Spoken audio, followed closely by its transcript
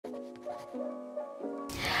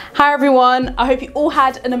Hi everyone, I hope you all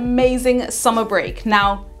had an amazing summer break.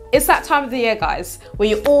 Now, it's that time of the year, guys, where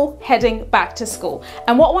you're all heading back to school.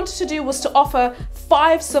 And what I wanted to do was to offer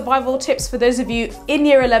 5 survival tips for those of you in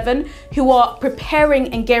year 11 who are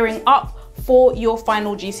preparing and gearing up for your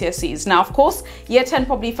final GCSEs. Now, of course, year 10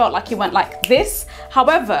 probably felt like you went like this.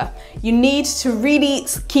 However, you need to really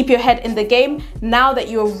keep your head in the game now that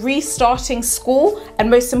you're restarting school and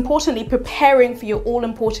most importantly, preparing for your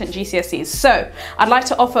all-important GCSEs. So I'd like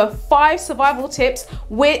to offer 5 survival tips,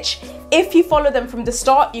 which if you follow them from the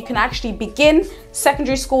start, you can actually begin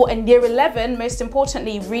secondary school and year 11, most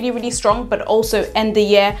importantly, really strong, but also end the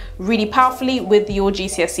year really powerfully with your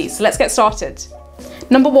GCSEs. So let's get started.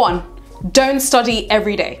 Number 1, don't study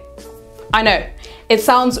every day. I know, it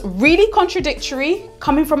sounds really contradictory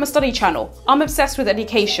coming from a study channel. I'm obsessed with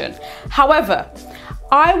education. However,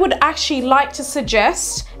 I would actually like to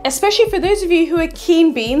suggest, especially for those of you who are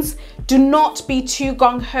keen beans, do not be too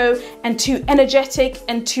gung-ho and too energetic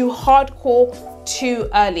and too hardcore too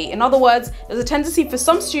early. In other words, there's a tendency for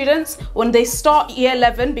some students when they start year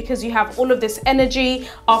 11, because you have all of this energy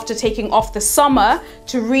after taking off the summer,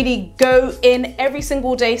 to really go in every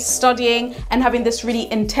single day studying and having this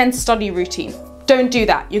really intense study routine. Don't do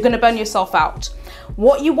that. You're going to burn yourself out.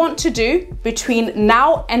 What you want to do between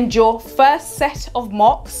now and your first set of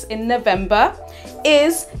mocks in November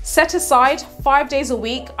is set aside 5 days a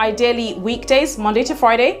week, ideally weekdays, Monday to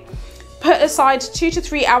Friday. Put aside 2 to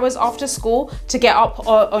 3 hours after school to get up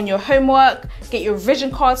on your homework, get your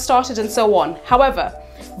revision card started and so on. However,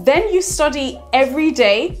 then you study every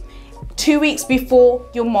day 2 weeks before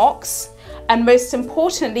your mocks. And most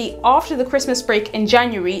importantly, after the Christmas break in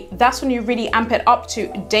January, that's when you really amp it up to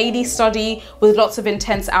daily study with lots of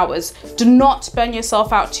intense hours. Do not burn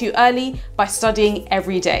yourself out too early by studying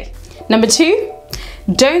every day. Number 2,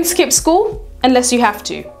 don't skip school unless you have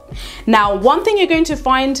to. Now, one thing you're going to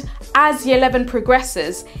find as year 11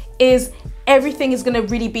 progresses is everything is going to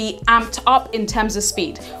really be amped up in terms of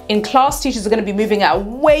speed. In class, teachers are going to be moving at a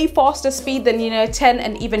way faster speed than year 10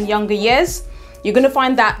 and even younger years. You're going to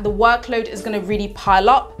find that the workload is going to really pile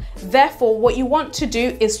up. Therefore, what you want to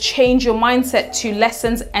do is change your mindset to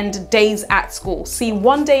lessons and days at school. See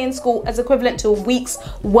 1 day in school as equivalent to a week's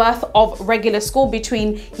worth of regular school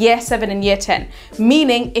between year 7 and year 10.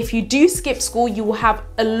 Meaning, if you do skip school, you will have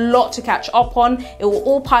a lot to catch up on. It will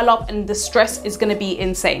all pile up and the stress is going to be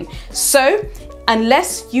insane. So,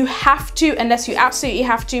 unless you absolutely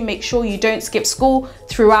have to, make sure you don't skip school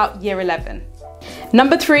throughout year 11.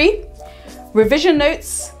 Number 3, revision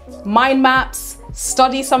notes, mind maps,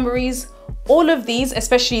 study summaries, all of these,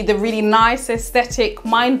 especially the really nice aesthetic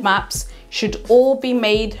mind maps, should all be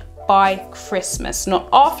made by Christmas. Not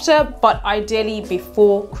after, but ideally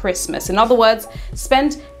before Christmas. In other words,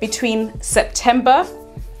 spend between September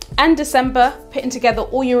and December putting together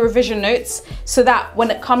all your revision notes so that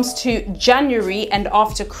when it comes to January and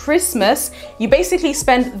after Christmas, you basically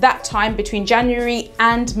spend that time between January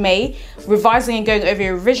and May revising and going over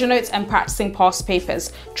your revision notes and practicing past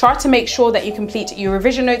papers. Try to make sure that you complete your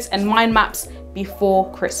revision notes and mind maps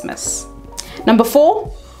before Christmas. Number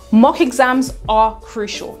 4, mock exams are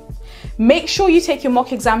crucial. Make sure you take your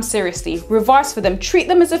mock exams seriously, revise for them, treat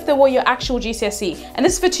them as if they were your actual GCSE. And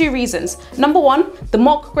this is for 2 reasons. Number 1, the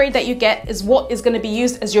mock grade that you get is what is going to be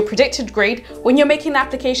used as your predicted grade when you're making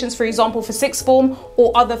applications, for example, for sixth form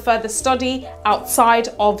or other further study outside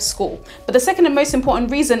of school. But the second and most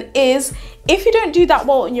important reason is, if you don't do that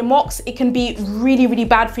well in your mocks, it can be really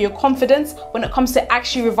bad for your confidence when it comes to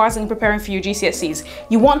actually revising and preparing for your GCSEs.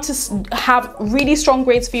 You want to have really strong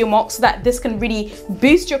grades for your mocks so that this can really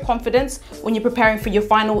boost your confidence when you're preparing for your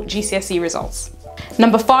final GCSE results.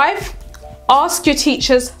 Number 5, ask your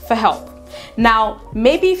teachers for help. Now,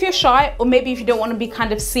 maybe if you're shy, or maybe if you don't want to be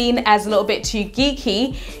kind of seen as a little bit too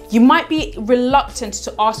geeky, you might be reluctant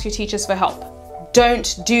to ask your teachers for help.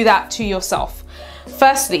 Don't do that to yourself.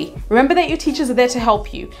 Firstly, remember that your teachers are there to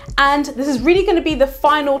help you. And this is really going to be the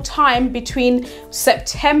final time between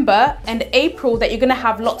September and April that you're going to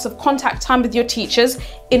have lots of contact time with your teachers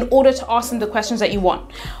in order to ask them the questions that you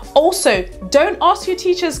want. Also, don't ask your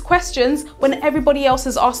teachers questions when everybody else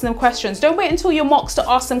is asking them questions. Don't wait until your mocks to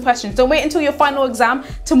ask them questions. Don't wait until your final exam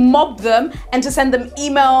to mob them and to send them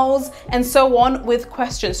emails and so on with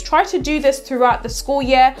questions. Try to do this throughout the school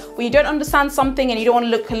year. When you don't understand something and you don't want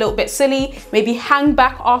to look a little bit silly, maybe hang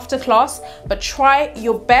back after class, but try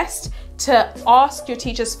your best to ask your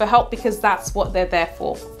teachers for help, because that's what they're there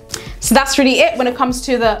for. So that's really it when it comes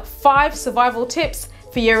to the 5 survival tips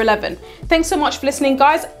for year 11. Thanks so much for listening,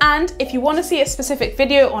 guys. And if you want to see a specific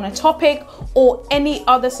video on a topic or any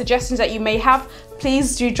other suggestions that you may have,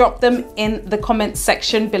 please do drop them in the comments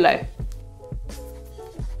section below.